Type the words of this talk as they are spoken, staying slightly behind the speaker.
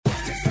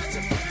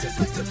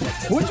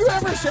Would you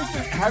ever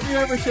have you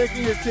ever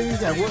shaken your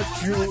titties, and would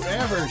you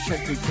ever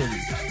shake your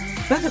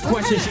titties? That's a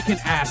question she can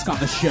ask on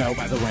the show,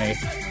 by the way.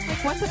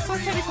 What the fuck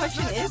kind of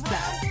question is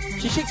that?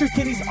 She shakes her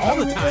titties all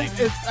the time.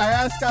 I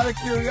ask out of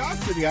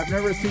curiosity. I've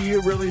never seen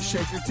you really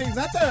shake your titties.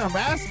 Not that I'm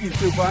asking you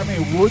to, but I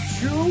mean, would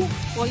you?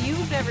 Well,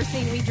 you've never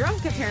seen me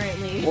drunk,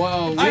 apparently.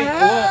 Whoa, I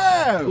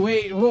have.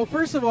 Well,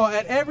 first of all,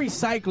 at every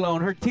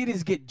cyclone, her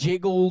titties get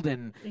jiggled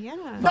and Yeah.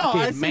 No, I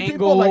fucking see mangled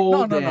people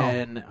like,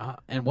 no.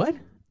 and what?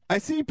 I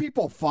see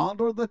people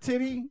fondle the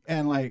titty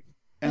and like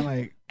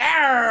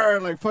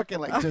fucking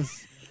like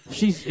just.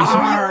 She's Is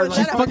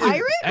that a fucking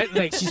pirate?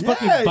 like she's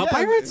fucking butt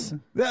pirates.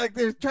 Like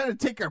they're trying to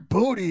take her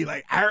booty.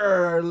 Like,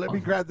 let me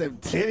grab them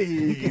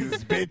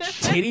titties,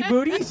 bitch. Titty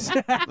booties?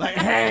 Like,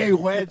 hey,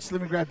 wench,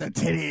 let me grab the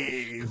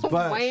titties.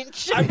 But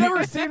Wench. I've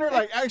never seen her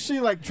like actually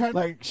like try to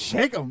like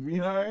shake them. You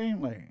know what I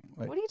mean?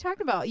 Like What are you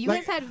talking about? You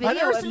like, guys had I video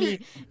never of me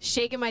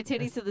shaking my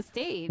titties to the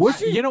stage. Was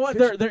she? You know what?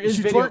 There is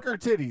she video. twerk her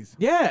titties.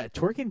 Yeah,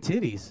 twerking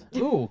titties.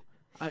 Ooh.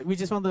 We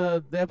just found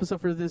the episode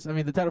for this. I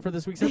mean, the title for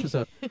this week's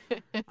episode.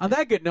 On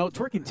that good note,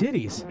 twerking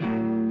titties.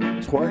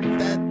 Twerk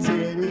that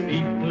titty.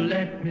 People,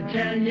 let me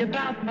tell you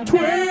about my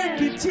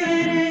Twerking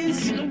titties.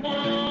 He's a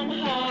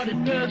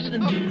warm-hearted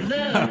person who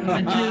loves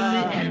me till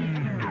the end.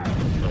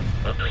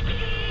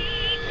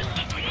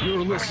 You're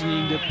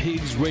listening to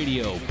Pigs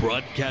Radio,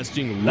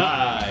 broadcasting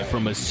live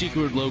from a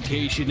secret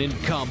location in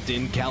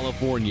Compton,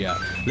 California.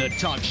 The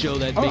talk show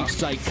that makes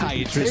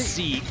psychiatrists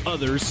see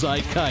other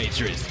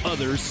psychiatrists,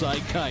 other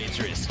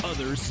psychiatrists,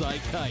 other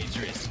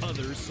psychiatrists,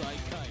 other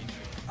psychiatrists.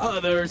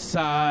 Other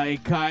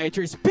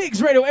psychiatrists.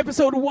 Pigs Radio,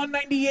 episode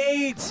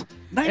 198.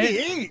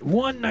 98.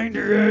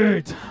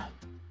 198.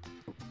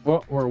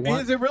 Or one.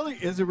 Is it really?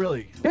 Is it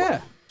really?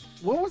 Yeah.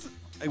 What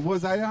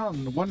was I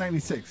on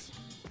 196?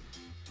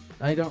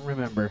 I don't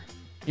remember.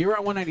 You were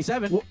on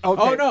 197. Okay.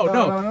 Oh, no.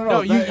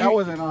 I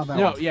wasn't on that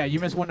one. Yeah, you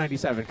missed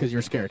 197 because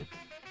you're scared.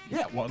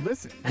 Yeah, well,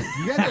 listen.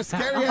 You guys are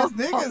scary ass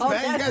niggas,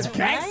 man. You guys that's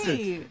gangster.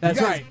 right. That's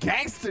you guys right.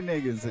 gangster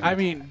niggas. I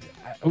mean,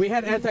 we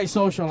had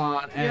Antisocial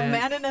on. You're And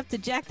mad enough to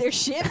jack their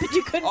shit, but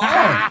you couldn't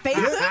face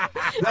them?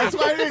 That's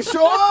why I didn't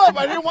show up.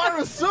 I didn't want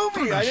to sue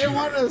me. I didn't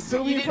want to sue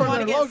You me didn't for want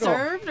their to get logo.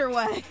 served or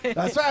what?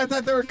 That's why I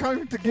thought they were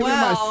coming to give me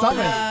well, my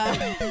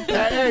summons.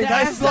 Hey, I nice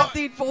have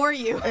something for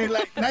you. Hey,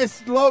 like,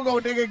 nice logo,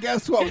 nigga.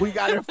 Guess what? We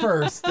got it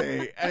first.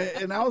 Hey.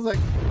 And I was like,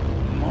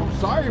 well, I'm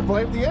sorry.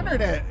 Blame the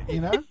internet, you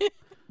know?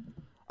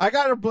 I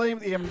got to blame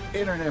the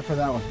internet for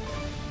that one.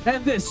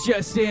 And this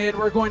just in,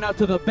 we're going out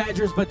to the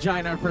Badger's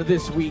Vagina for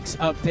this week's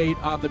update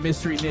on the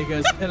Mystery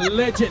Niggas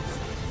alleged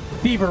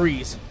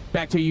thieveries.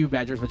 Back to you,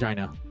 Badger's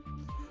Vagina.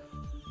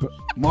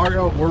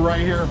 Mario, we're right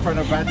here in front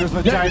of Badger's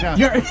Vagina.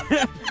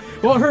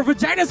 Well, her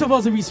vagina's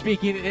supposed to be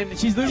speaking, and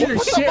she's losing her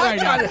shit right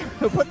now.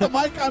 Put the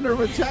mic on her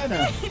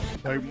vagina.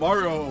 Like,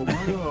 Mario.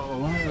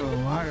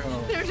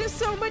 There's just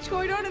so much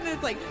going on, and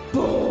it's like,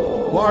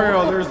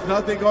 Mario, there's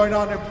nothing going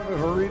on in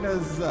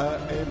Verena's,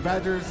 in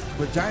Badger's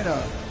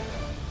vagina.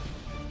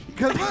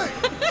 Because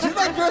look, she's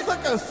like dressed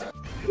like a...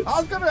 I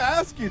was going to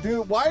ask you,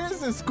 dude, why is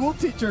this school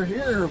teacher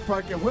here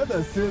fucking with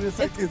us, dude? It's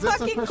like, it's is this a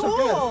fucking special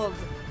cold.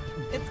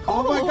 guest? It's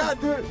Oh cold. my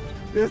God, dude.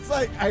 It's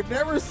like, I've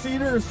never seen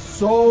her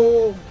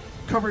so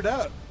covered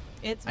up.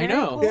 It's I very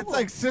know. cold. It's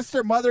like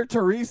Sister Mother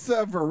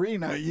Teresa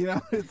Verena, you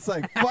know? It's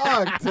like,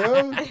 fuck,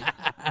 dude.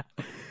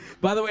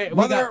 By the way,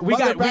 Mother we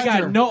got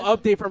Badger. no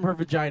update from her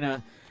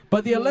vagina.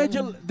 But the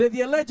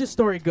alleged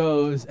story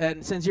goes,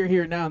 and since you're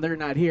here now, they're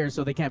not here,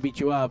 so they can't beat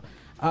you up.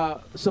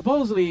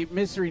 Supposedly,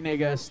 Mystery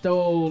Nigga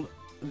stole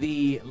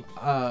the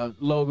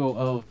logo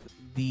of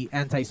the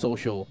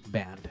Antisocial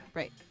band.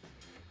 Right.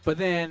 But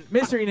then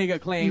Mystery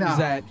Nigga claims No.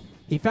 that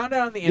he found it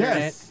on the internet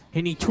Yes.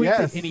 and he tweaked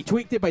Yes. it, and he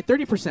tweaked it by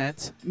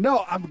 30%.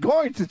 No, I'm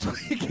going to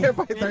tweak it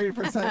by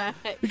 30%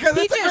 because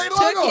He it's a just great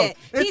took logo. it.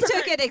 He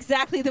took it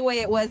exactly the way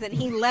it was, and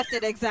he left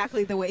it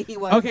exactly the way he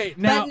was. Okay,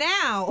 now- But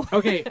now,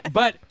 Okay,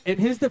 but in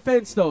his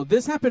defense, though,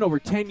 this happened over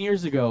 10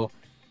 years ago.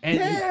 And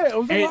Yeah, it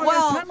was a and- long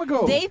well, time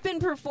ago. they've been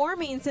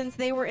performing since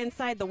they were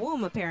inside the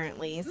womb,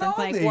 apparently, since No,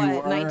 like they what,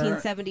 weren't.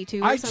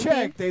 1972 or I something.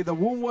 checked. The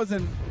womb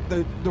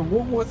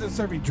wasn't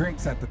serving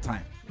drinks at the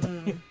time.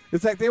 Mm.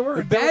 It's like they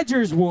were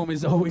Badger's womb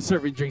is always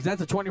serving drinks.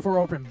 That's a 24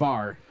 open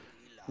bar.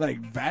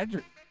 like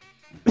Badger.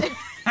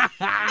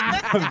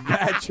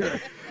 Badger.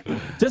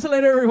 Just to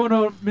let everyone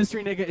know,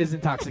 Mystery Nigga is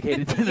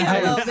intoxicated Yeah, a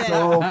tonight. little I'm bit.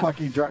 so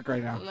fucking drunk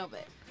right now. A little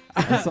bit.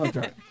 I'm so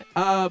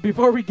drunk.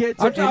 Before we get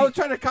to I was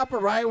trying to cop a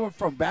ride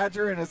from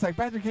Badger, and it's like,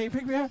 Badger, can you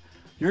pick me up?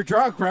 You're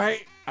drunk,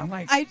 right? I'm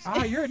like,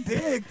 you're a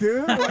dick,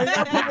 dude. Why you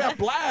gotta put me on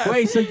blast?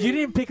 wait, so you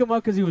didn't pick him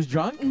up because he was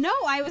drunk? No,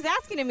 I was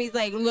asking him. He's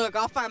like, "Look,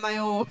 I'll find my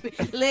own."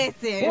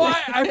 Listen. Well,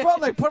 I felt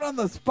like put on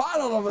the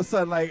spot all of a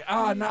sudden. Like,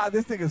 nah,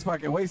 this thing is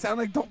fucking wasted. I'm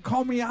like, don't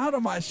call me out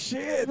on my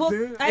shit, Well,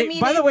 dude. I mean,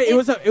 by the way, it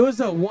was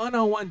a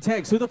one-on-one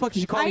text. Who the fuck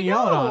is she calling I you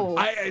out on?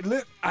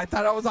 know. I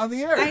thought I was on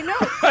the air. I know.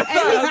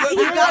 I And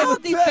he got all was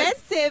on the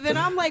text. defensive, and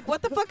I'm like,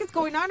 what the fuck is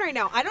going on right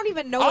now? I don't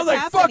even know I was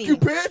what's like, happening.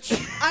 fuck you,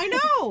 bitch. I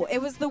know.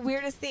 It was the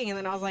weirdest thing. And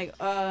then I was like,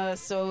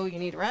 so you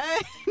need a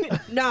ride?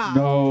 Nah.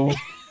 No,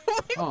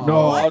 Oh.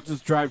 no, I'll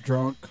just drive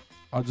drunk.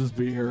 I'll just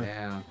be here.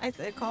 Yeah. I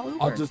said call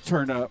Uber. I'll just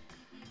turn up.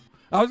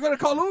 I was gonna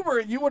call Uber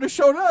and you would have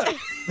showed up.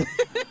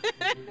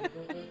 I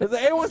was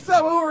like, hey, what's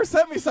up, Uber?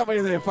 Send me somebody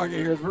there. Fucking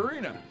here's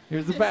Marina.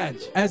 Here's the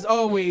badge. As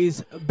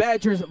always,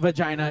 Badger's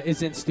vagina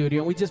is in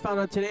studio. We just found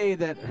out today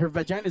that her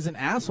vagina is an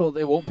asshole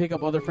that won't pick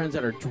up other friends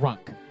that are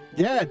drunk.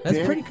 Yeah, That's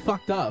dick. pretty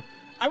fucked up.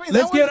 I mean,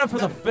 Let's that give was- it up for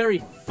the very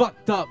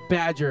fucked up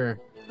Badger.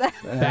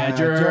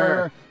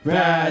 Badger,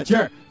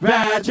 Badger,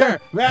 Badger,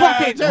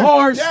 fucking Badger.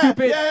 whore, Yeah,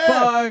 stupid yeah.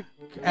 fuck,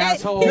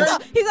 asshole.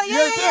 He's like,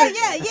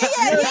 yeah.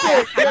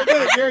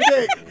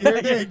 You're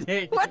a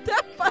dick. What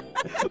the fuck?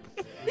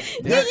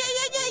 Yeah.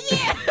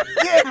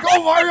 Yeah,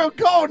 go Mario,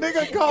 go,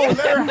 nigga, go.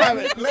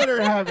 Let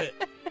her have it.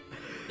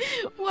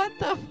 What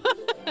the fuck?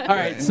 All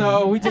right,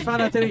 so we just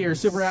found out today you're a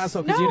super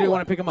asshole because you didn't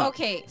want to pick him up.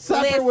 Okay,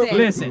 Suffer with-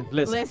 listen.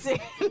 Listen.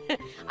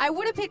 I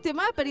would have picked him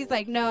up, but he's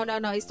like, no.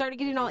 He started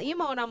getting all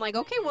emo, and I'm like,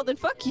 okay, well then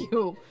fuck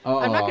you.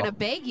 I'm not gonna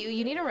beg you.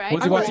 You need a ride.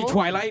 Was he Cool. watching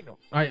Twilight?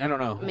 I don't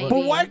know. Maybe.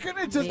 But why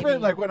couldn't it just Maybe.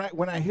 been like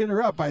when I hit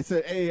her up, I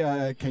said,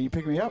 hey, can you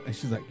pick me up? And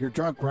she's like, you're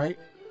drunk, right?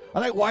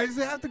 I'm like, why does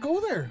it have to go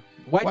there?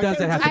 Why does it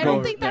couldn't have to I go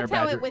don't think there, that's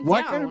how Badger? it went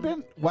Why down. could it have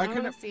been? Why I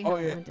couldn't wanna it? see Oh how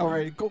it yeah. went All down.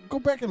 right, go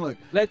back and look.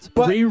 Let's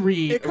But it could've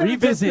just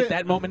revisit been-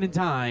 that moment in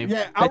time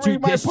Yeah, I'll that you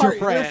read my dissed part.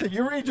 your friend. Listen,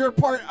 you read your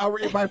part, I'll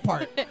read my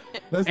part.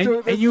 Let's do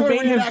it. And you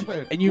made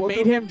him We'll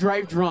made do- him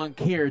drive drunk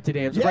here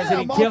today. I'm surprised Yeah,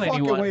 he I'm didn't all kill fucking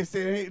anyone.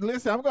 wasted. Hey,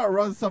 listen, I'm gonna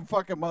run some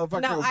fucking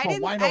motherfucker No, I from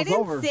didn't winos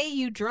over. say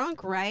you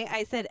drunk, right?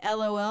 I said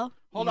LOL.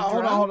 Hold You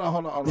on.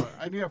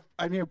 drunk?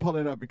 I need to pull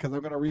it up because I'm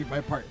gonna read my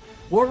part.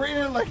 We'll read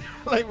it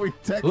like we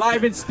text.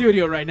 Live in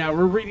studio right now,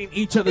 we're reading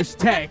each other's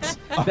texts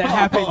that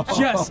happened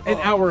just an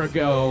hour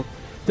ago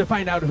to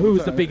find out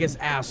who's the biggest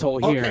asshole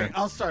here. Okay,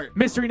 I'll start.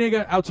 Mystery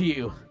nigga, out to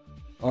you.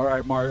 All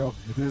right, Mario.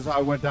 This is how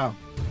it went down.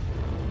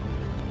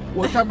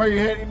 What time are you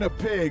heading to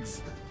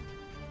Pigs?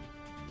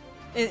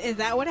 Is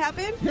that what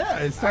happened? Yeah,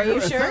 it started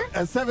you sure?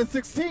 at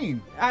 7:16.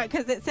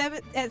 Because at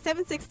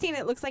 7:16,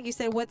 it looks like you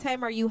said, "What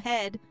time are you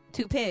head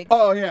to Pigs?"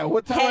 Oh yeah,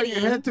 what time are you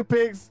Heading. head to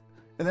Pigs?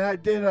 And then I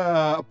did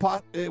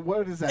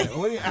what is that?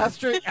 What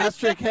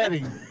asterisk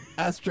heading.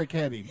 Asterisk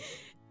heading.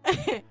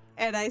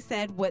 And I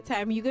said, "What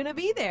time are you gonna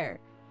be there?"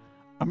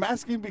 I'm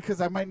asking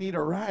because I might need a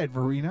ride,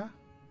 Verena.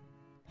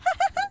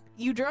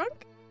 You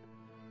drunk?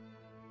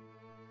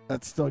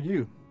 That's still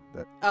you.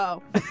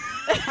 Oh,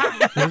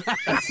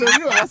 That's still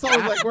you. That's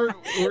always like we're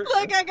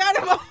look, I got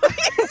him.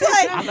 He's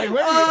like, I'm like,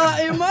 wait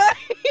a minute. am I?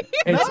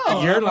 It's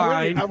No, your I'm line.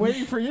 waiting- I'm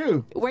waiting for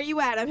you. Where you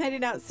at? I'm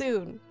heading out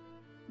soon.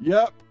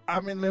 Yep.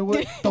 I'm in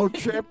Linwood. Don't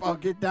trip. I'll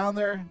get down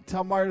there.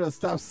 Tell Mario to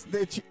stop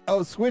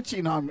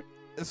switching on me.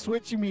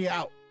 Switching me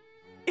out.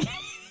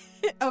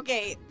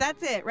 Okay,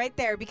 that's it right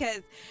there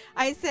because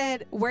I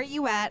said, "Where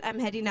you at? I'm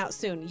heading out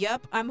soon."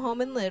 Yup, I'm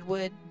home in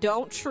Linwood.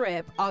 Don't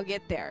trip. I'll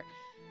get there.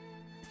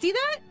 See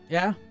that?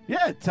 Yeah?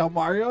 Yeah, tell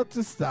Mario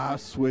to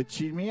stop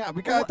switching me out.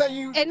 Because I thought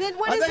you. And then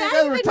what I does thought you that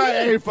guys were even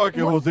tired. mean? Hey,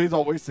 fucking What- Jose's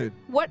all wasted.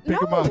 What?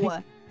 Pick 'em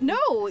up.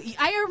 No,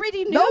 I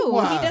already knew.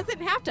 No, He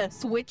doesn't have to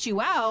switch you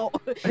out.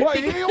 What?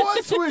 He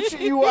was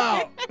switching you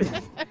out.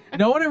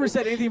 No one ever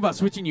said anything about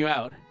switching you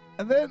out.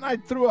 And then I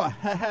threw a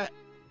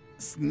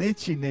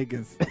snitchy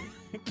niggas.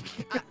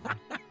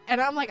 And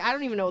I'm like, I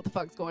don't even know what the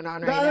fuck's going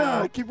on right No,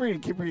 now. keep reading.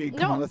 Come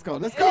No. on, let's go.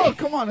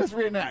 Come on, let's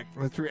reenact.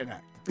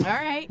 All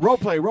right. Role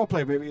play,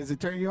 baby. Is it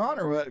turning you on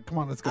or what? Come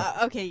on, let's go.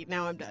 Okay,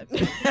 now I'm done.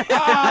 You're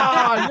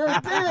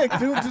a dick,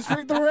 dude. Just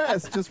read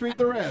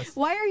the rest.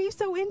 Why are you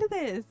so into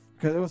this?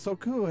 Because it was so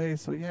cool, hey.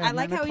 So yeah. I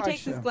like 9 how he o'clock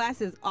takes his show.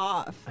 glasses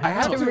off. I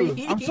have to. read.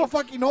 I'm so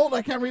fucking old.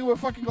 I can't read with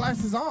fucking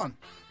glasses on.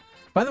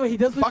 By the way, he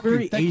does look Fuck you,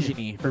 very thank you.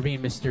 Asian-y for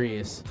being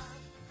mysterious.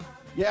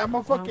 Yeah, I'm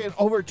gonna fucking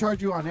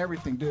overcharge you on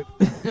everything, dude.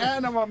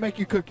 And I'm gonna make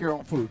you cook your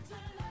own food.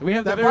 We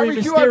have the That very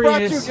barbecue I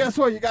brought you, mysterious, guess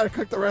what? You gotta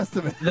cook the rest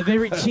of it. the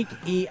very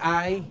cheeky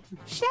eye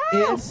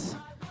is,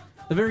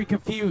 the very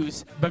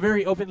confused but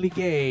very openly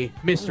gay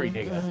mystery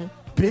nigga.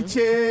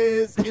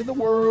 Bitches in the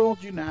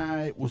world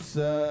unite. What's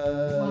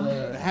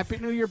up? Happy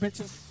New Year,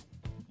 bitches.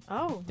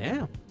 Oh,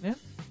 Damn, yeah.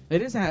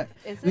 It is that.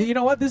 Is it? You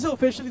know what? This is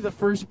officially the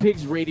first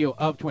Pigs Radio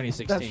of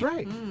 2016. That's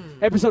right.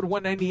 Episode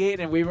 198,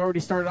 and we've already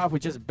started off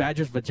with just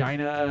Badger's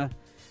vagina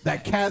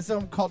That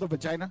chasm called a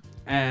vagina.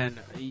 and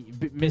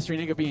mystery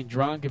nigga being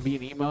drunk and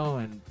being emo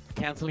and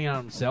canceling on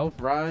himself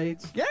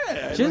rides.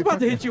 Yeah. She's about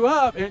to hit you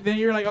up, and then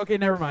you're like, okay,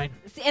 never mind.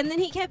 See, and then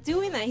he kept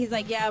doing that. He's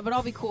like, "Yeah, but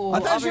I'll be cool." I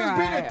I'll thought be she was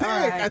being a alright, dick.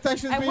 alright." I thought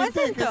she was I being a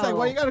wasn't, dick. It's like, though.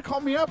 why you gotta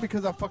call me up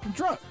because I'm fucking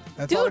drunk?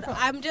 That's all Dude, it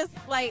costs. I'm just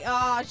like,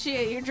 "Oh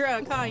shit, you're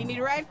drunk, huh? You need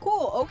a ride?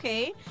 Cool,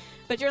 okay."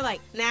 But you're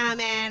like, "Nah,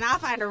 man, I'll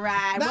find a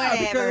ride. Nah,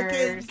 whatever."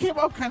 because it came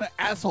out kind of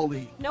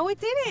asshole-y. No, it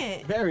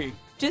didn't. Very.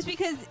 Just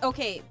because,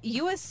 okay,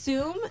 you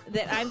assume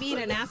that I'm being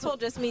an asshole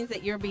just means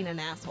that you're being an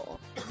asshole.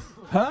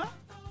 Huh?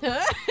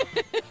 Huh?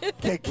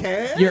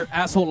 KK? Your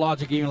asshole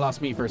logic even lost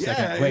me for a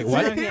second. Yeah, Wait,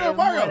 what? it's- Yeah,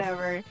 Mario.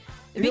 Whatever.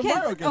 Even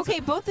Mario Because, gets okay,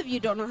 it. both of you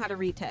don't know how to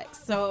read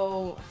text,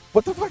 so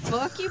What the fuck?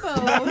 fuck you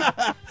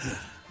both.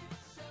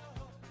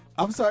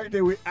 I'm sorry.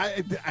 Did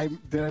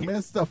I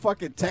miss the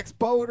fucking text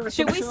boat or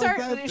Should something? we start?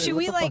 Like that? Should What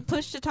we the like fuck?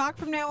 push to talk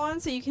from now on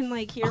so you can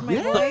like hear my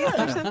Yeah. voice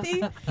or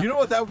something? You know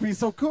what? That would be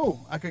so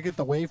cool. I could get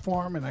the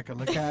waveform and I could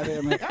look at it.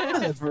 I'm like,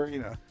 that's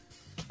Verena.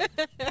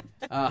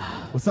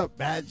 What's up,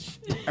 badge?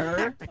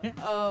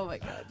 Oh my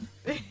god.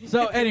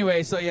 So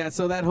anyway, so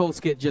that whole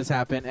skit just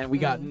happened, and we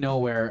got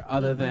nowhere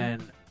other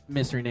than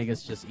Mystery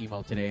Niggas just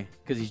emo today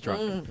because he's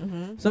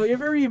drunk. So you're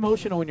very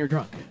emotional when you're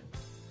drunk.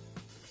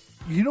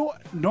 You know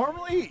what?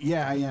 Normally,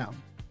 yeah, I am.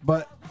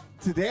 But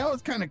today I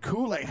was kind of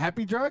cool, like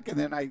happy drunk, and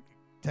then I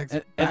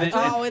texted. And then-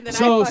 Badger. Oh, and then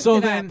So- I fucked so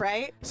it then- up,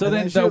 right? So And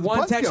then then she the was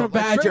one text buzzkill,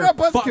 from like, straight Badger up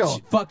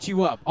buzzkill. fucked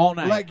you up all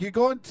night. Like you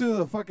go into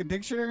the fucking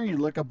dictionary and you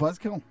look up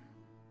buzzkill.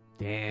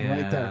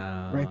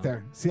 damn. Right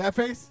there. See that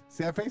face?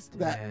 See that face?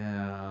 That.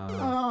 Damn.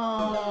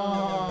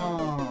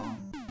 Oh.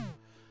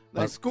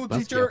 Like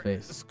buzzkill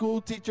face.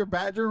 school teacher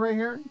Badger right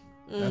here.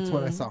 That's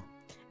what I saw.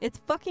 It's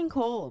fucking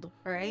cold,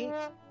 right?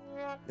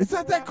 It's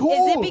not that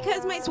cold. Is it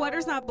because my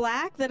sweater's not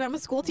black that I'm a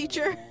school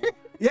teacher?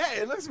 Yeah,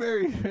 it looks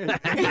very,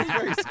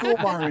 very school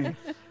marmy.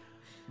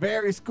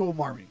 Very school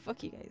marmy.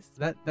 Fuck you guys.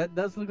 That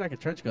does look like a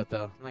trench coat,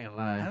 though. I'm not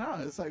gonna I lie.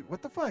 know. It's like,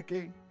 what the fuck,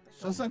 eh?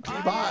 Show some I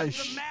am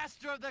cleavage. the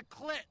master of the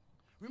clit.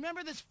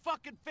 Remember this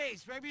fucking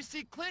face. Wherever you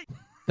see clit,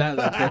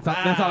 That's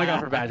all I got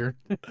for Badger.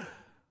 That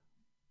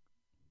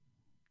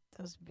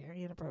was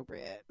very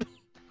inappropriate.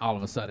 All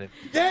of a sudden.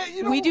 Yeah,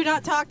 you know. We do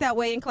not talk that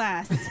way in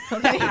class.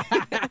 Okay.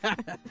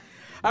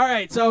 All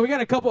right, so we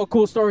got a couple of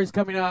cool stories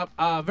coming up.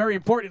 Very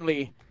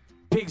importantly,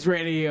 Pigs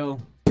Radio,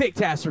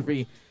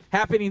 Pigtastrophe,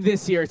 happening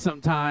this year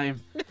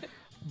sometime.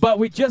 But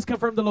we just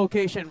confirmed the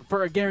location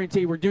for a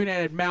guarantee. We're doing it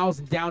at Mal's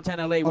in downtown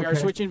LA. We are Okay.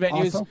 switching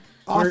venues. Awesome. We're-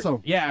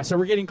 Awesome. Yeah, so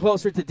we're getting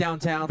closer to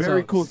downtown.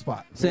 Very so cool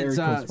spot. Since Very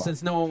cool spot.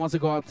 since no one wants to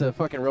go out to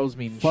fucking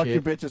Rosemead and Fuck shit.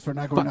 you bitches for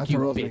not going Fuck out you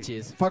to Rosemead.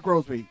 bitches. Fuck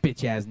Rosemead.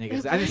 Bitch ass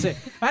niggas.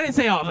 I didn't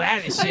say all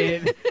that and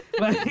shit.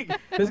 Like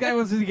this guy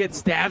wants to get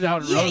stabbed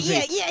out in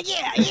Rosemead.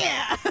 yeah.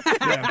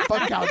 Yeah,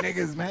 fuck y'all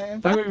niggas, man. I'm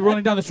gonna be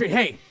rolling down the street.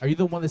 Hey, are you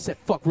the one that said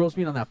fuck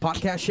Rosemead on that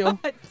podcast show?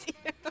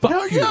 Fuck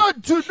Hell you. yeah,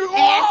 dude.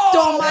 And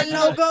stole my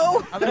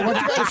logo. I mean,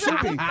 what you guys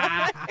shoot me?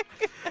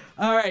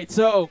 All right,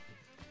 so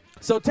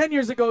 10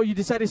 years ago you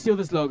decided to steal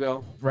this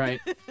logo, right?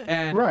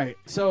 And Right.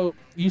 So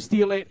you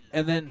steal it,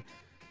 and then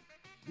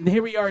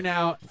here we are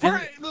now.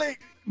 and-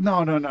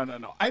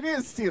 No. I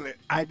didn't steal it.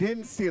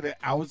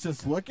 I was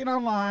just looking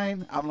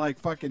online. I'm like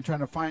fucking trying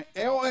to find.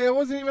 I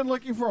wasn't even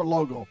looking for a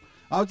logo.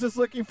 I was just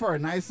looking for a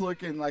nice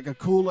looking, like a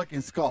cool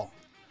looking skull.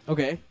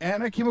 okay.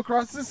 And I came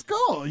across this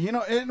skull. You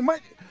know, and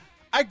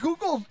I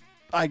googled.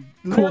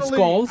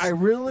 skulls? I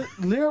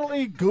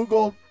literally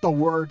googled the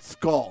word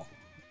skull,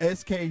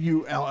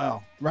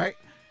 SKULL, right?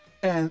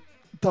 And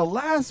the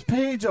last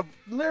page of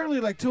literally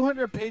like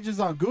 200 pages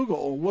on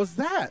Google was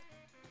that.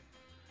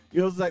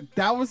 It was like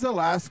that was the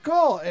last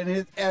skull,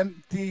 and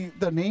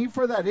the name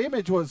for that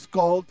image was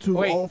Skull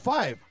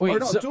 205. Wait, or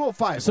no, so-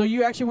 205. So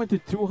you actually went to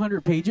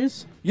 200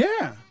 pages?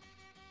 Yeah,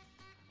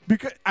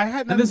 because I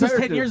had. And this was nothing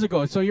better 10 to years do.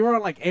 ago, so you were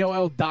on like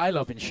AOL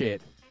dial-up and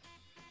shit.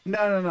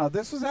 No.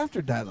 This was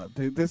after dial-up,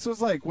 dude. This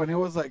was like when it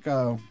was like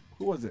who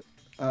was it?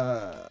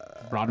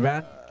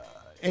 Broadband?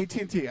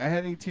 AT&T. I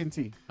had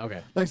AT&T.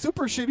 Okay. Like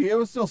super shitty. It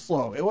was still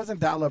slow. It wasn't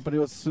dial-up, but it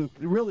was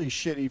really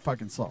shitty,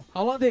 fucking slow.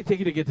 How long did it take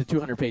you to get to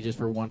 200 pages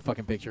for one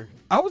fucking picture?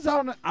 I was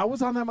on that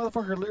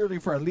motherfucker literally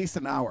for at least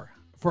an hour.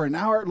 For an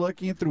hour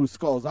looking through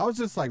skulls. I was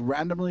just like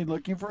randomly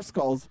looking for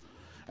skulls.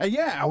 And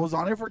yeah, I was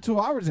on it for 2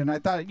 hours, and I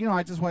thought,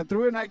 I just went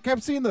through it, and I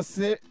kept seeing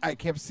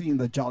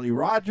the Jolly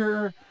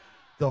Roger,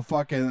 the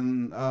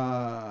fucking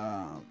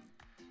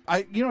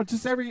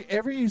just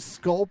every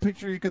skull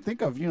picture you could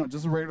think of,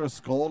 just a regular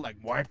skull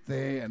like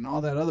Muerte and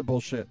all that other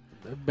bullshit.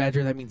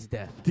 Badger, that means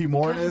death.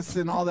 Demortis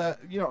and all that,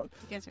 You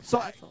guys are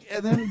So, assholes.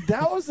 and then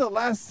that was the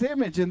last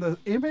image. And the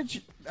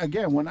image,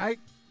 again, when I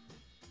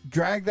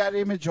dragged that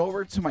image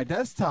over to my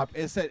desktop,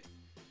 it said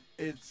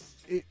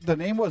the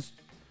name was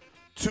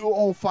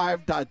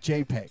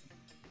 205.jpg.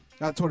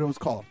 That's what it was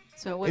called.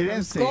 So it went It from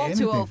didn't say Skull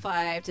anything.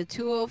 205 to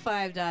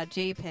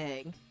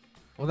 205.jpg.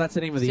 Well, that's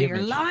the name of So the you're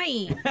image.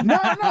 lying. No,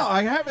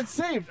 I have it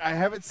saved. I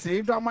have it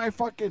saved on my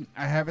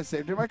I have it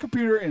saved in my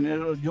computer,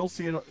 and you'll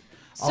see it. I'll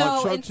So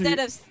show it to instead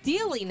you. of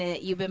stealing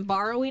it, you've been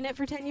borrowing it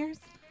for 10 years?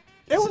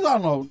 It was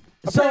on loan.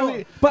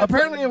 So,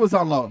 Apparently it was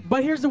on loan.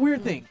 But here's the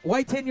weird thing.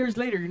 Why 10 years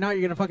later, you're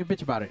going to fucking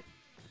bitch about it?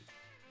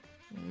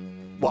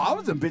 Well, I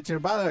wasn't bitching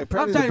about it.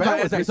 Apparently talking the about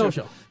bad was bitching.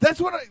 antisocial. That's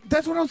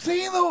what I'm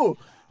saying though.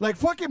 Like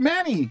fucking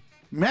Manny.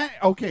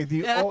 Okay,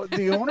 the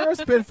owner of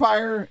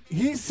Spitfire,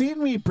 he's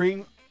seen me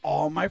bring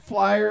all my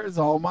flyers,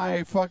 all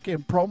my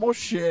fucking promo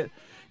shit,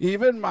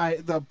 even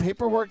the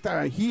paperwork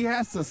that he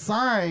has to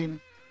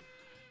sign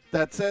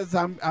that says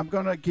I'm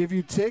gonna give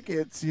you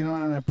tickets,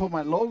 and I put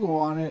my logo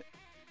on it.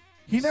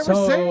 He never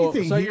So- said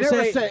anything. so He you're never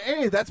saying- said,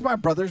 "Hey, that's my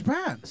brother's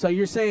band." So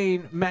you're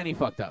saying Manny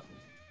fucked up?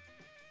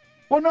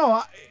 Well,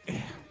 no,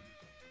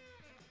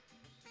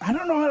 I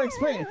don't know how to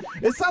explain it.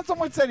 It's not so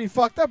much that he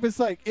fucked up. It's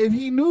like, if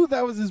he knew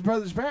that was his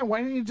brother's band,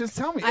 why didn't he just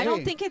tell me? I don't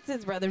 "Hey." think it's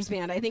his brother's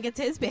band. I think it's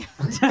his band.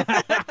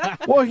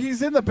 Well,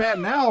 he's in the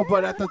band now,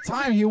 but at the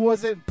time, he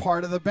wasn't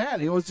part of the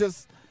band. He was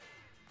just,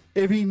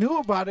 if he knew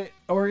about it,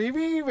 or if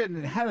he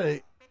even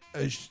had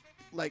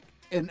like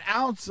an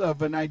ounce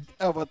of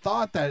a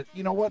thought that,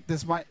 you know what,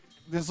 this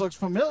looks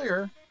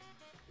familiar,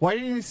 why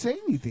didn't he say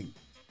anything?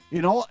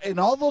 You know, in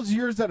all those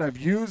years that I've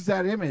used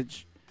that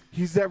image,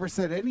 he's never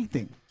said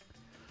anything.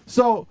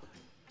 So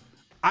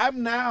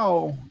I'm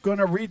now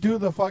gonna redo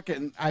the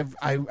fucking. I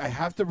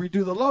have to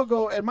redo the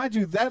logo, and mind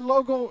you, that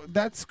logo,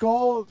 that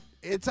skull,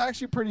 it's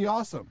actually pretty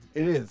awesome.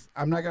 It is.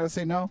 I'm not gonna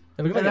say no,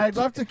 It looked and like I'd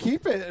love to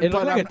keep it. It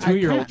looked but like a I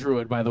 2-year-old can't- drew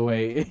it, by the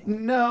way.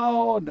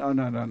 No.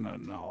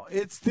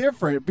 It's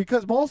different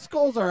because most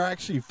skulls are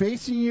actually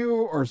facing you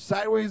or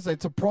sideways.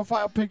 It's a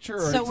profile picture.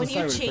 Or So it's when a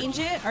you sideways change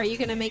it, are you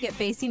going to make it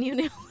facing you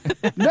now?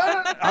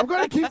 no. I'm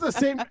going to keep the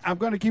same. I'm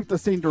going to keep the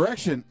same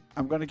direction.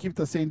 I'm going to keep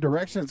the same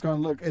direction. It's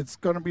going to look. It's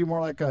going to be more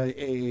like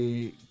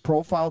a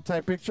profile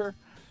type picture.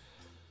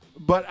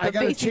 But I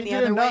got to facing change the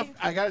it other enough. way?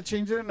 I got to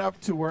change it enough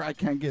to where I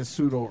can't get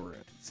sued over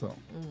it. So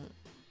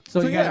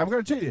So you yeah, got I'm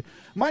going to change it.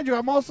 Mind you,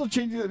 I'm also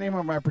changing the name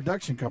of my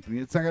production company.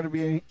 It's not going to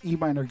be E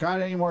Minor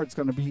God anymore. It's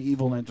going to be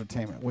Evil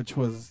Entertainment, which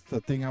was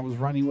the thing I was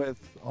running with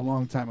a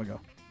long time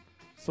ago.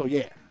 So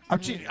yeah, I'm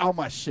changing all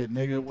my shit,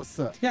 nigga. What's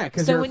up? yeah,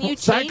 because So when you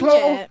change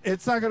Cyclone, it,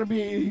 it's not going to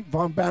be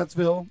Von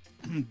Batsville,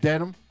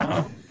 Denim.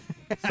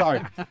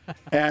 Sorry.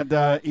 And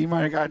E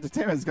Minor God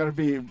Entertainment is going to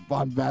be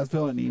Von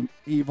Batsville and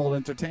Evil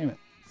Entertainment.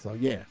 So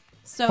yeah,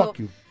 so fuck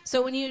you.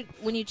 so when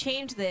you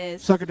change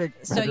this, Suck a dick.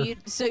 so Badger.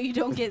 you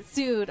don't get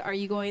sued, are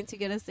you going to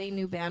get us a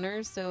new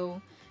banner?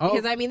 So Oh.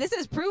 because I mean this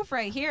is proof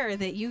right here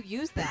that you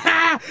used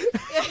that.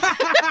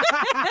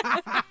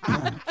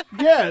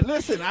 Yeah,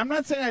 listen, I'm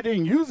not saying I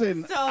didn't use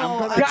it. So, I'm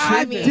gonna God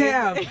God change it.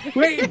 damn!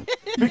 Wait,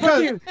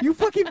 Because you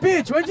fucking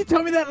bitch! Why'd you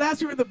tell me that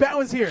last year when the bat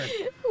was here?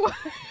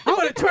 I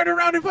would have turned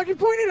around and fucking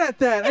pointed at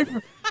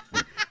that.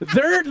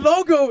 Their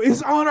logo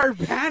is on our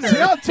banner. see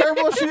how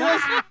terrible she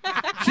is?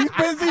 She's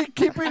busy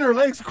keeping her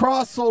legs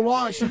crossed so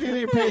long she didn't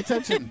even pay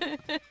attention.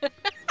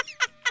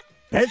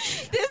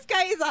 Bitch. This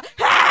guy is a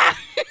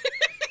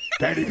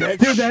Dirty bitch.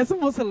 Dude, that's the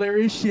most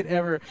hilarious shit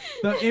ever.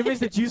 The image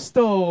that you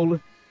stole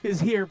is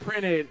here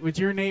printed with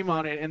your name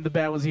on it, and the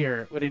bat was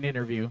here with an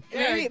interview.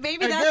 maybe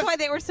and that's guess- why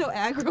they were so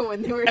aggro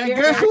when they were And here.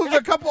 guess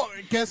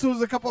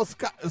who's a couple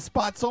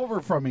spots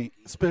over from me?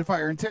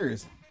 Spitfire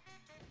Interiors.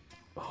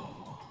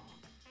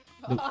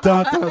 Dun,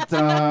 dun,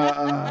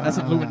 dun. That's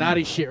some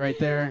Illuminati shit right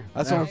there.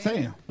 That's what I'm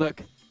saying.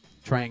 Look,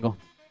 triangle.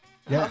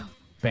 Yeah.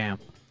 Bam.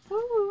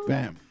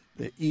 Bam.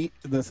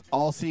 This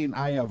all-seeing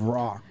eye of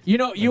Raw. You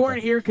know, you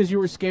weren't here because you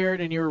were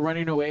scared and you were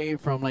running away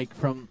from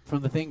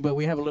the thing. But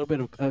we have a little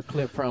bit of a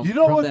clip from You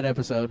know what? that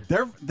episode.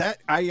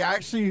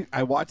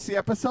 I watched the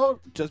episode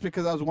just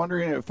because I was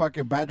wondering if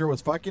fucking Badger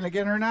was fucking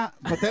again or not.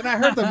 But then I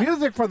heard the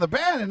music from the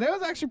band and it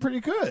was actually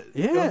pretty good.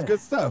 It Yeah. was good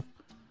stuff.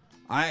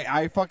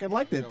 I fucking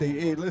liked it.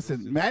 Hey,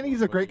 listen,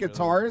 Manny's a great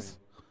guitarist.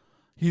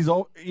 He's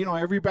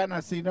every band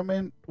I've seen him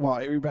in. Well,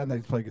 every band that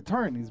he's played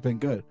guitar in, he's been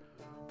good.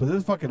 But this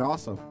is fucking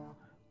awesome.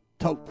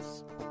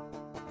 Totes.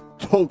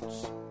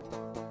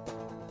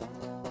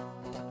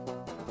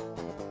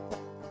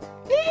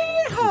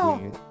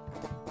 Yeehaw!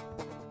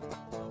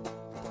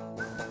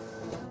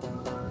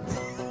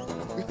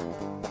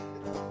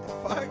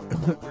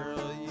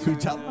 Sweet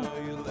child.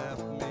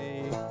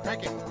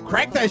 Crank it.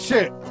 Crank that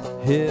shit.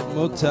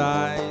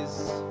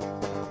 Hypnotized.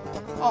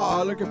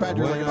 Oh, look at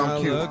Badger When looking I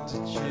all cute. looked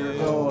at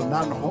you. Oh,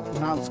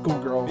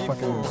 non-schoolgirl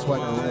fucking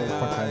sweater.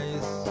 Fuck that.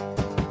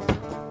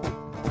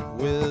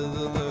 With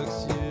the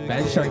looks you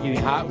Badger started getting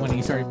hot when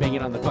he started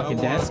banging on the fucking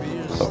desk.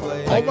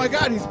 Oh my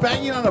God, he's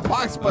banging on a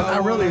box, but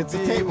not really. It's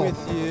a table.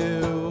 With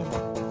you.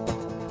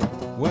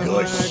 When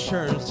Gush. my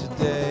turns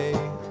today.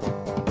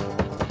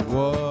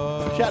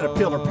 Whoa. She had to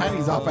peel her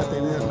panties off at the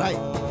end of the night.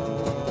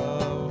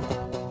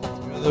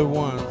 You're the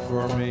one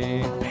for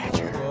me.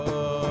 Badger.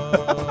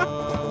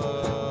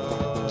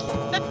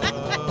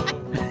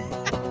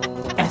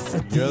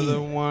 You're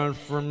the one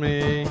for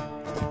me.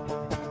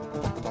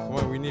 Come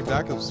on, we need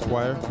backup,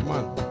 Squire. Come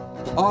on.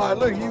 Oh,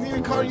 look, he's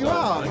even calling you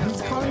out.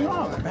 He's calling you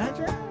out,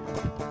 Badger.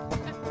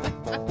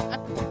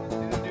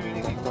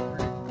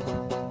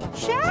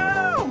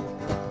 Show!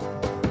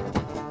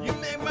 You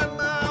make my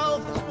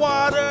mouth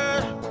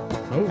water.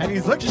 And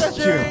he's looking Just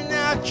at staring you.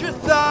 at your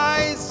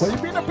thighs. Why you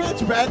being a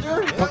bitch,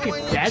 Badger? Fucking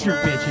Badger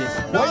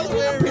bitches. Why you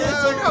being a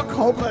bitch? Look how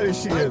cold-blooded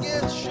she is.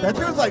 That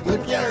dude's like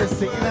looking at her,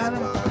 singing at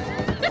him.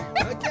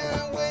 I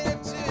can't wait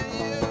until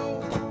you.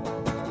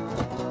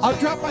 I'll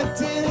drop my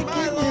dick in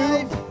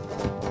you.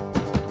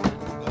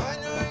 I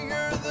know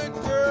you're the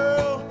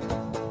girl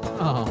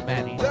Oh,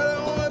 Manny. that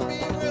I want to be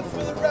with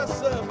for the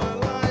rest of my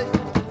life.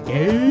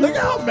 Look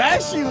at how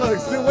mad she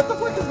looks, dude. What the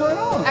fuck is going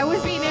on? I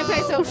was being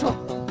antisocial.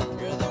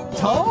 You're the one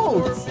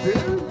Toads, for me.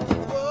 dude.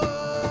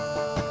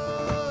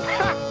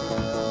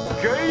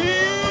 You're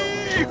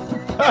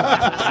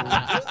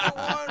the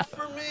one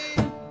for me.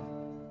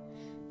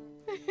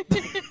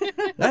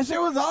 That shit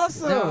was was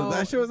awesome. No,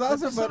 That shit was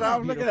that's awesome. But so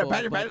I'm looking at beautiful,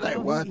 Badger but like,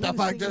 no, what he the was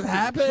fuck singing just to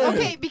happened?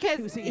 Okay,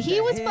 because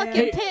he was fucking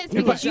Hey, pissed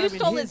hey, because you but-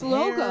 stole his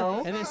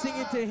logo. and then sing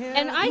it to him.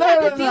 And I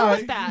had to deal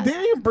with that. They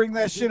didn't bring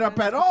that shit up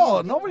at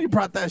all. Nobody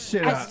brought that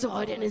shit I up. saw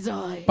it in his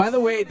eyes. By the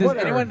way, does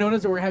Whatever. anyone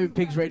notice that we're having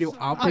Pigs Radio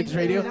on Pigs yeah,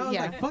 Radio? yeah. And I was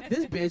Yeah. like, fuck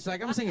this bitch.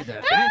 Like, I'm singing to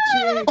that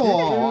chick.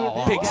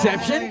 Aw.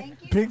 Pigception?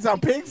 Pigs on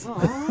pigs?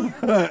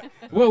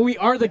 Well, we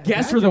are the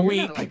guest for the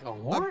week.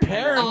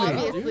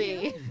 Apparently.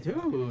 Obviously.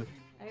 Dude.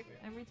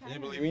 I'm Can you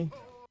believe me?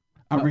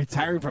 I'm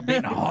retiring from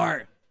being a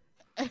whore.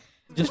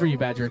 Just for you,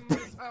 Badger.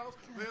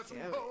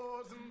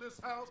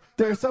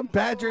 There's some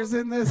badgers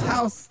in this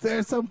house.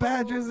 There's some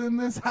badgers in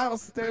this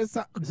house. There's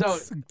some.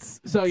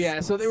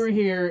 So they were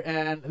here,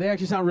 and they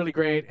actually sound really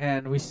great,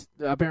 and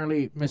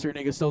apparently Mr.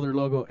 Nigga stole their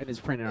logo and is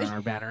printed on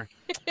our banner.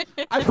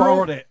 I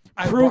borrowed it.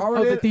 I Proof borrowed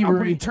of the it. I'm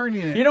thievery.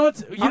 returning it. You know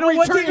what's I'm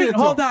returning it to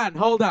hold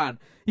him. on.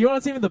 You know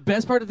what's even the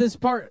best part of this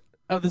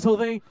whole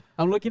thing?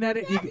 I'm looking at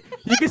it. You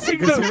can see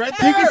can see right you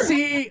there. can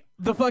see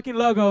the fucking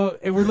logo,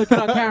 and we're looking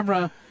on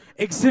camera.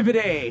 Exhibit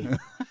A.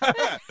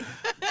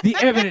 The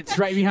evidence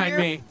right behind You're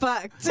me.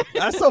 fucked.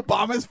 That's so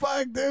bomb as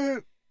fuck,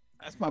 dude.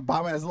 That's my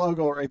bomb ass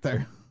logo right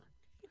there.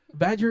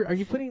 Badger, are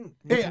you putting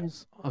Yeah.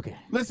 nipples? Okay.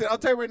 Listen, I'll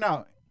tell you right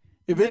now.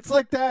 If it's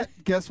like that,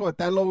 guess what?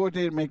 That logo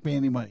didn't make me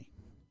any money.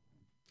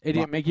 It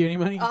didn't make you any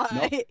money?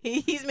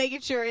 He's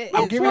making sure it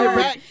I'm is giving it heard.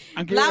 back.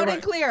 I'm giving Loud it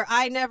and back. clear.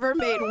 I never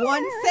made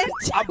 1 cent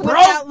I'm with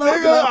broke, that logo.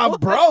 nigga. I'm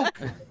broke.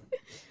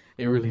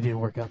 It really didn't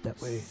work out that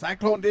way.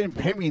 Cyclone didn't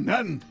pay me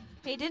nothing.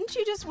 Hey, didn't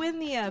you just win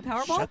the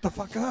Powerball? Shut the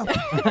fuck up.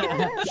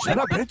 Shut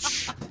up,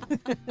 bitch.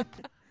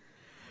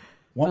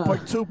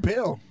 1.2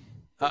 bill.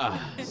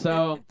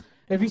 So,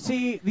 if you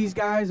see these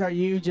guys, are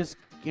you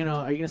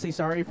gonna say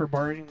sorry for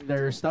borrowing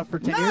their stuff for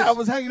 10 years? Nah, I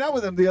was hanging out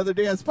with them the other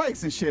day at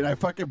Spikes and shit. I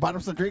fucking bought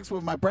them some drinks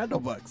with my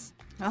Brando bucks.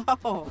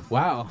 Oh.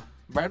 Wow.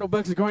 Brando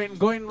Bucks is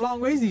going long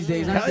ways these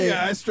days, aren't Hell they?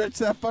 yeah, I stretched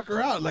that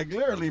fucker out. Like,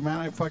 literally, man,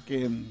 I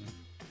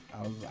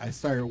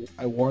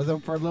wore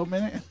them for a little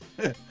minute.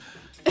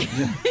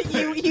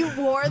 You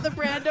wore the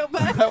Brando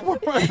buck? I wore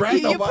my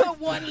Brando You buck. put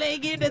one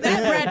leg into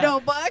that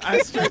Brando buck? I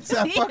stretched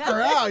that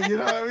fucker out. You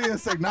know what I mean?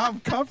 It's like, now I'm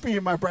comfy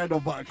in my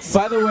Brando bucks.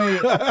 By the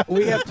way,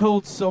 we have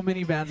told so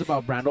many bands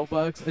about Brando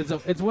Bucks. It's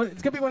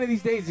gonna be one of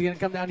these days. You're gonna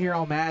come down here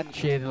all mad and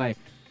shit, and like,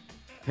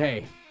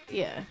 hey,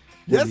 Yeah.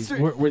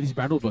 Yesterday, where these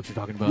Brando Bucks you're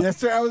talking about?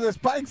 yesterday I was at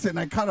Spikes and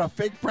I caught a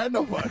fake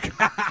Brando buck.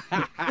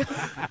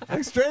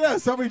 Like straight up,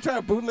 somebody tried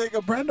to bootleg a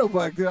Brando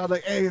buck. Dude, I was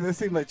like, hey, this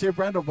thing legit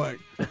Brando buck.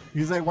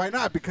 He's like, why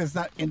not? Because it's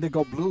not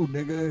indigo blue,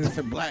 nigga. It's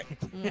in black.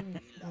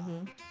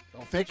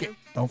 Don't fake it.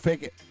 Don't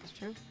fake it. It's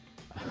true.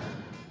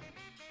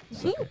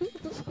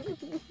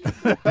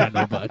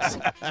 Brando Bucks.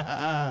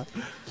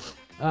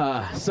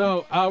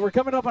 So we're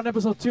coming up on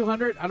episode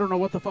 200. I don't know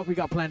what the fuck we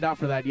got planned out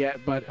for that yet,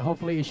 but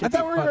hopefully it should I thought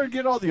be we were fun. going to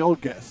get all the old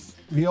guests.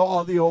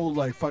 All the old,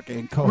 like,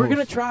 fucking co-hosts. We're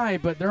gonna try,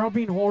 but they're all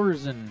being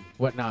whores and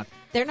whatnot.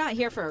 They're not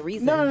here for a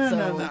reason. No.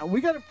 so.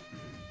 We got to...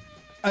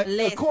 Of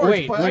Listen. course,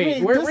 Wait, but I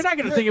mean, we're this- not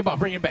gonna think about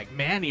bringing back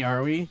Manny,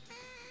 are we?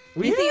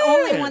 He's the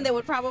only one that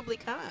would probably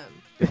come.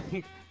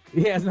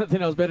 He has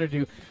nothing else better to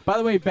do. By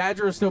the way,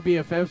 Badger will still be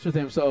BFFs with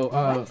him,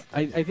 so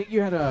I think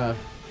you had a...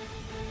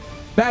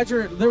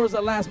 Badger, there was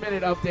a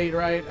last-minute update,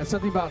 right?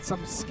 Something about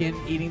some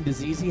skin-eating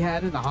disease he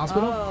had in the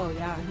hospital. Oh,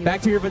 yeah.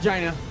 Back to your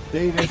vagina.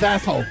 They ate his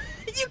asshole.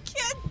 You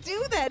can't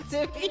do that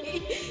to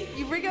me.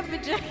 You bring up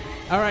vagina.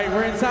 All right,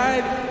 we're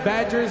inside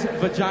Badger's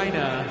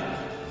vagina.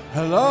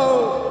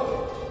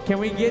 Hello? Can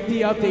we get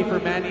the update for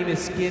Manny and his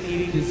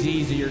skin-eating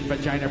disease that your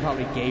vagina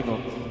probably gave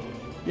him?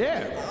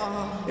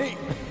 Yeah. Hey,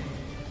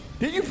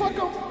 did you fuck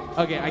him?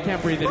 Okay, I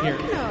can't breathe in here.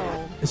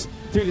 No.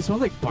 Dude, it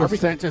smells like The barbecue.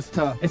 stench is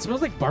tough. It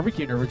smells like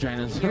barbecue in her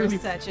vagina. It's You're really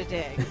such a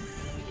dick.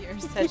 You're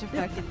such a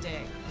fucking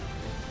dick.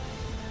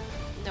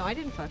 No, I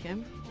didn't fuck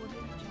him.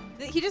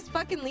 He just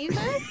fucking leaves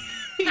us?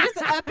 He just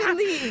up and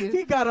leaves.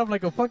 He got up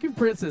like a fucking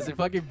princess and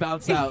fucking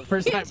bounced out.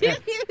 First He time.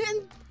 didn't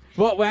even...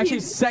 Well, actually,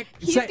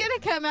 He's gonna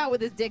come out with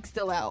his dick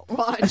still out.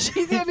 Watch.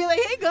 He's gonna be like,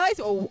 "Hey guys,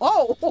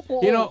 oh."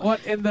 You know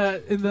what? In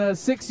the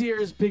 6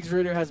 years Pigs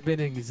Radio has been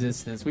in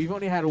existence, we've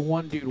only had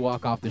one dude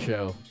walk off the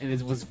show, and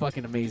it was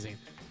fucking amazing.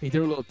 He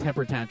threw a little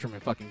temper tantrum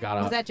and fucking got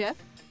Was up. that Jeff?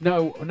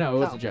 No, it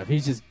wasn't Oh. Jeff.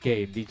 He's just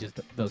gay. He just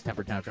does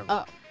temper tantrums.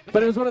 Oh.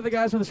 But it was one of the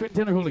guys from the Sweet and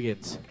Tender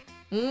Hooligans.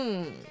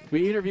 Mm.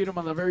 We interviewed him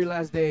on the very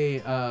last day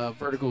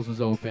Verticals was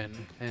open,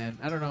 and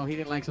I don't know, he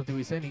didn't like something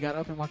we said, and he got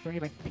up and walked away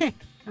like, "Heh,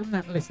 I'm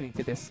not listening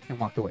to this," and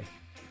walked away.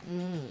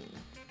 Mm.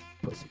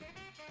 Pussy.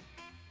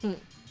 Hmm.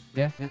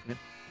 Yeah.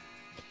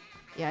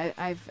 Yeah,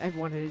 I've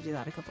wanted to do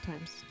that a couple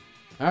times.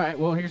 All right,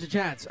 well, here's your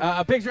chance.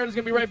 Pigs Radio's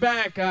going to be right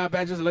back.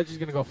 Badger's Allegedly's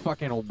going to go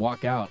fucking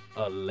walk out,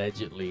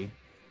 allegedly.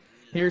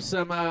 Here's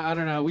some, I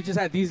don't know, we just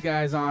had these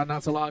guys on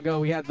not so long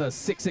ago. We had the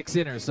 6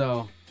 Inner,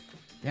 so,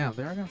 yeah,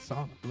 they're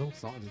got little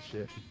songs and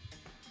shit.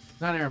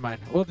 No, never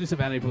mind. We'll do some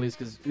Vanity Police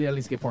because we at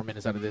least get 4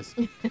 minutes out of this.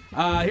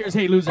 Here's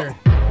Hey Loser.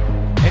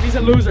 And he's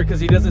a loser because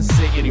he doesn't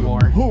sing anymore.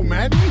 Who,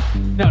 Manny?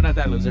 No, not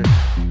that loser.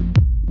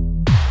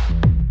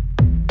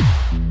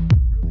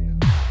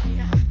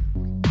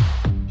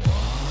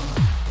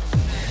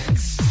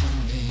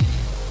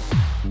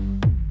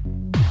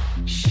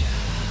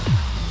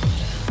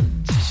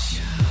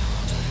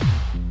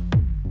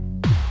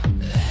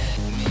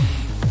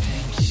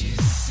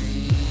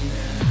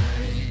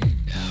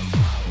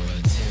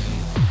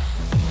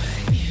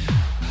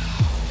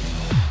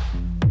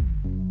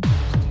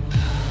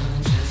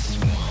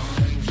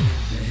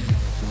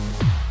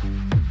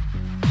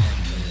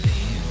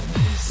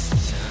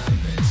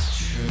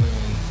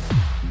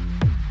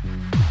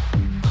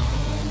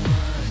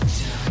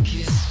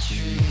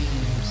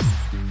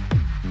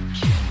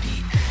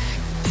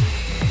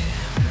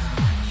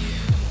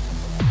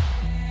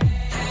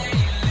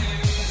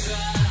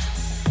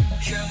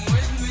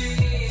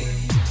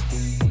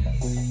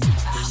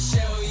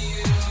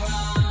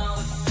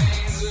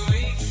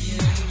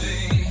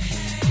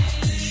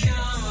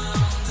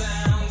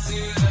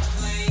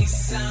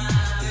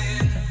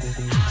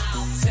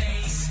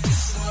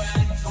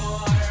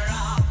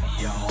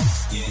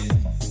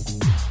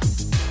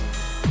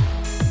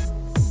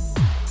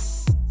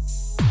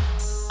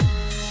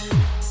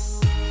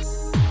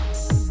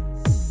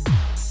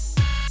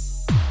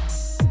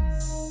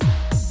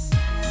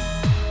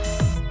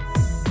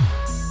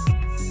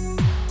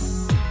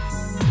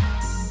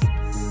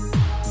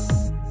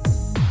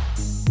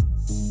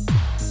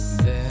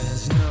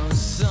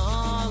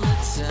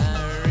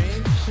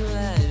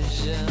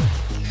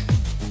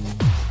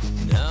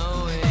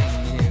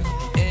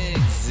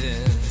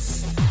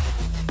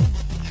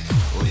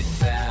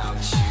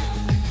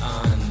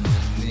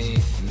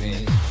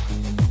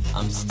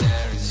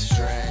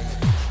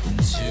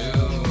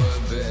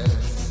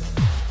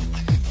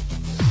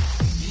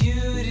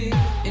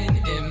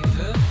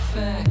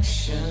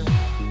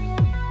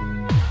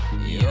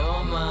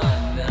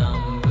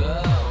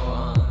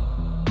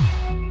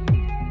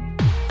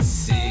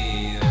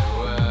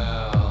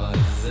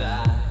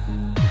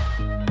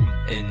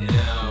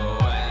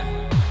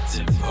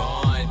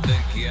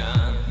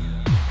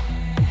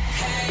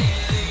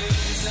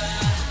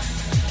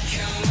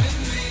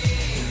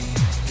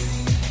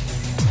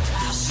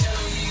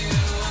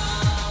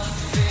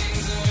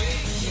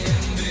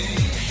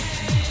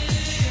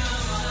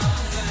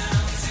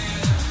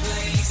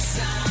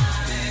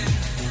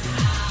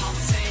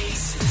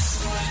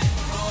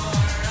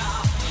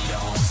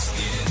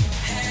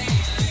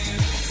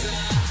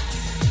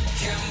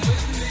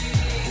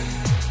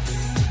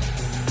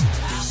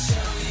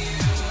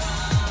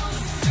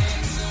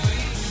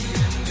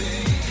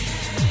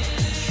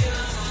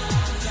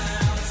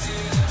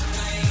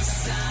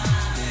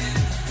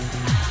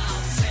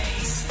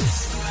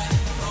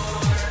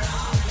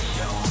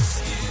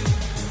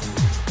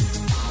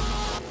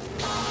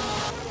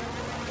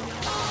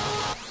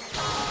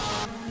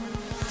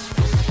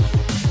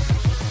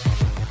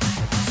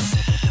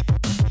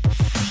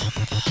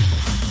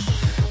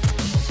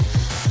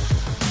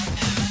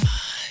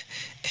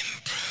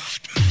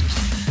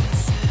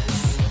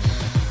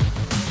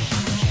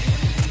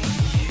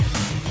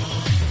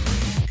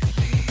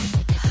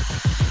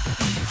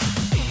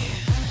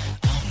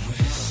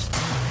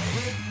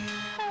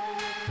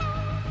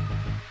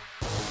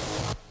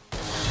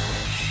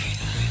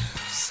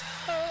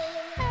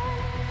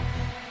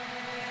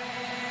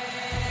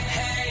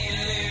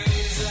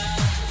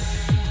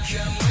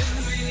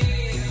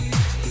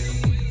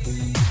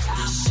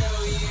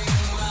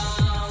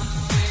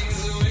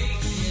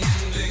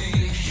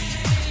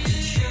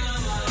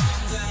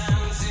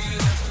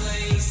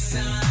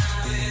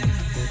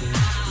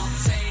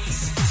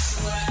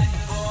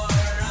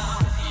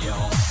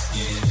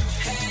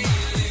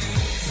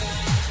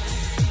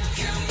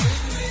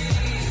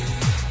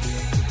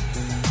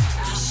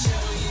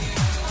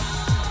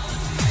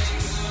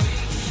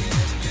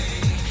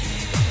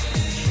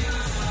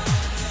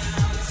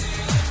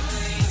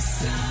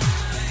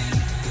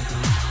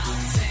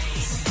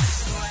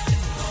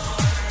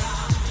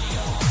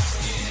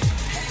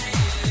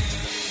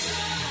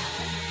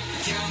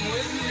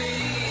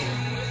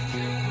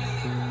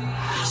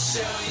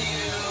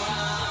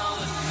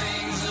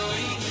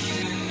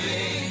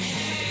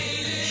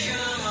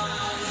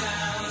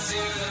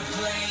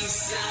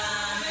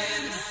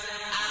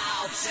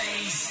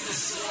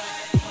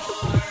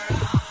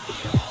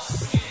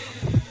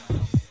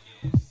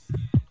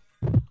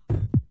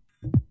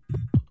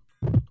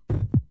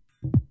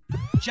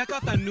 Check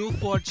out the new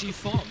 4G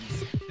phones.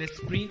 The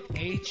Sprint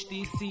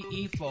HTC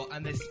E4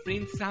 and the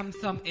Sprint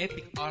Samsung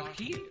Epic are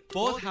here.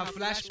 Both have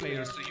flash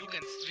players so you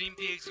can stream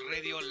PX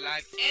Radio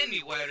live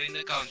anywhere in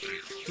the country.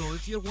 So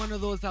if you're one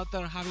of those out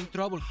there having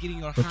trouble getting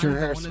your hands your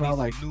hair on one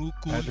smell of these like new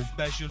cool leather?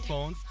 special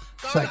phones,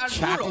 It's call like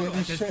Arturo chocolate and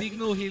at the shit.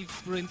 Signal Hill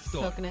Sprint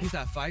store. Coconut. He's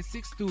at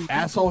 562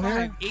 Asshole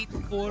hair?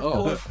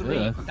 8443.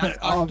 Oh, That's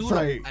Oh, I'm Arturo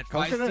sorry. at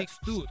Coconut?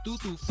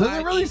 562-225-8443. Does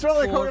it really smell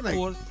like coconut?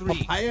 Like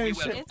papaya and We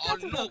shit? will It's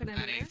got some all look coconut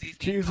in at there. existing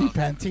Cheesy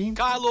Pantene.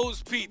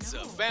 Carlos Pizza,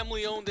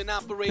 family owned and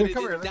operated Here,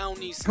 come here, in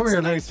Downey. Come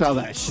here, let me smell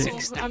that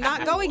shit. I'm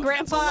not going,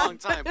 That's a Grandpa. long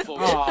time,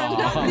 folks. I'm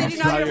not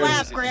sitting on your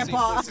lap,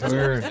 Grandpa.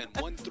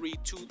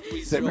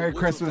 Say Merry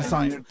Christmas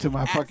to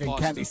my fucking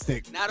candy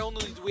stick. Not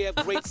only do we have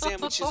great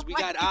sandwiches, Oh we my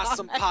got God.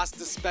 awesome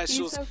pasta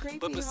specials. so creepy,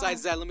 But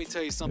besides that, let me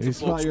tell you something, You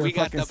smell folks. your We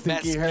got the fucking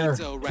best stinky hair,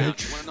 pizza around.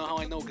 bitch. You want to know how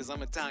I know? Because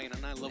I'm Italian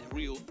and I love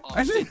real,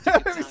 I see- authentic I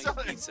saw Italian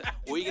that. pizza.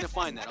 Where are you going to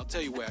find that? I'll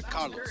tell you where.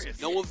 Carlos.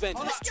 No event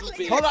is too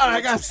big. Hold on, I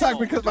or got too stuck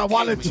small. because my Okay,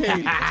 wallet we-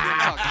 changed.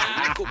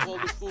 I cook all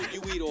the food,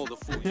 you eat all the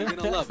food. You're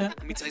gonna love it.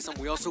 Let me tell you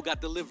something. We also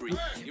got delivery.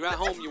 You're at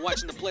home, you're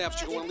watching the playoffs,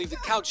 you don't want to leave the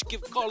couch.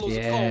 Give Carlos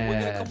a call. We're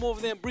Yeah. gonna come over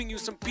there and bring you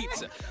some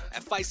pizza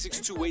at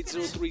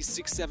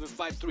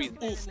 562-803-6753.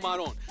 Oof,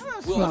 Maron.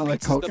 Smell like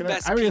Pizza's the coconut.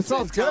 best I mean, it pizza in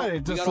smells good. town. It We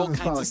just got all doesn't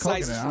smell kinds like of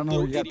coconut. sizes, I don't know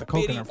where you got little the itty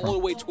bitty, coconut from. all the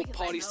way to a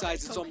party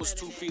size. It's almost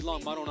 2 feet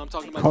long, Maron. I'm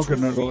talking about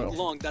Coconut 2 feet oil.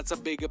 long. That's a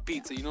bigger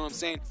pizza. You know what I'm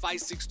saying?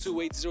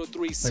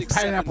 562-803-6753. Like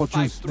pineapple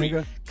juice,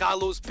 nigga.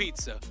 Carlos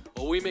Pizza.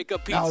 Or we make a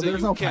pizza No,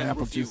 there's you no can't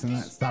pineapple refuse. juice in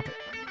that. Stop it.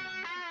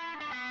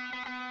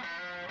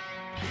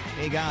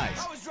 Hey guys,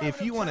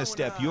 if you want to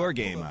step your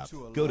game up,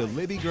 go to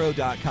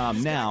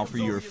LibbyGrow.com now for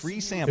your free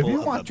sample If you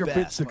of want the your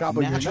bitch best to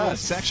gobble your natural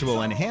nuts.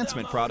 sexual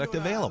enhancement product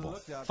available.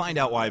 Find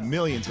out why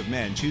millions of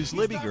men choose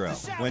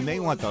LibbyGrow when they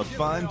want the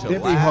fun to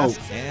Libby last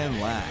Hope.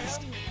 and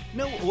last.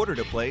 No order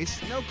to place,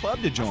 no club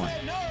to join,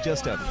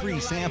 just a free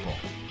sample.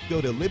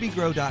 Go to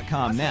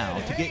LibbyGrow.com now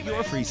to get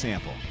your free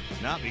sample.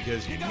 Not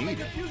because you need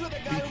it,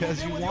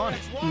 because you want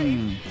it.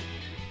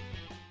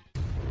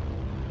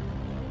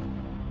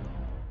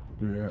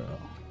 Yeah.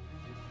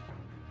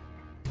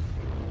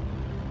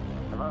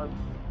 Hello?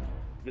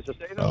 Mr.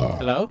 Satan?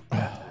 Hello?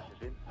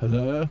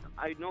 Hello?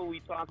 I know we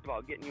talked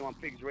about getting you on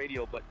Pigs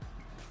Radio, but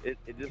it's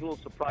a little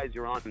surprise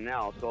you're on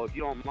now. So if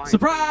you don't mind,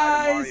 Surprise!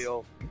 saying hi to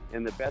Mario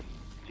and the best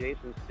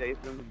Jason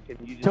Statham, can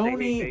you just say, hey,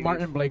 Tony baby,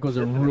 Martin Blake was a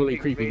listen to really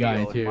Pigs creepy Radio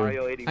guy, with too.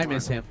 Mario I 81.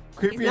 miss him.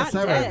 Creepy He's not as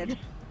ever. dead.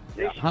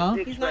 Huh?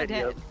 Pigs He's not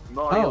Radio, dead.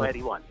 Mario Oh.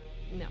 81.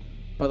 No.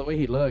 By the way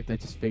he looked, I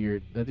just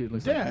figured that dude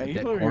looks Yeah, like a he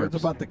dead was corpse.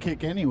 about to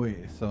kick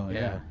anyway, so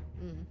yeah.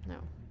 No.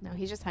 No,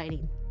 he's just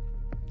hiding.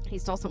 He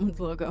stole someone's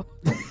logo.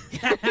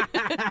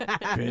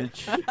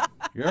 Bitch.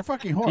 You're a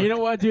fucking whore. You know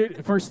what,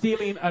 dude? For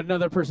stealing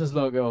another person's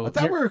logo. I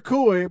thought we were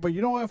cool, but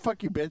you know what?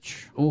 Fuck you,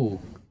 bitch. Ooh.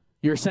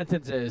 Your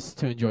sentence is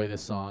to enjoy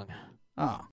this song. Oh.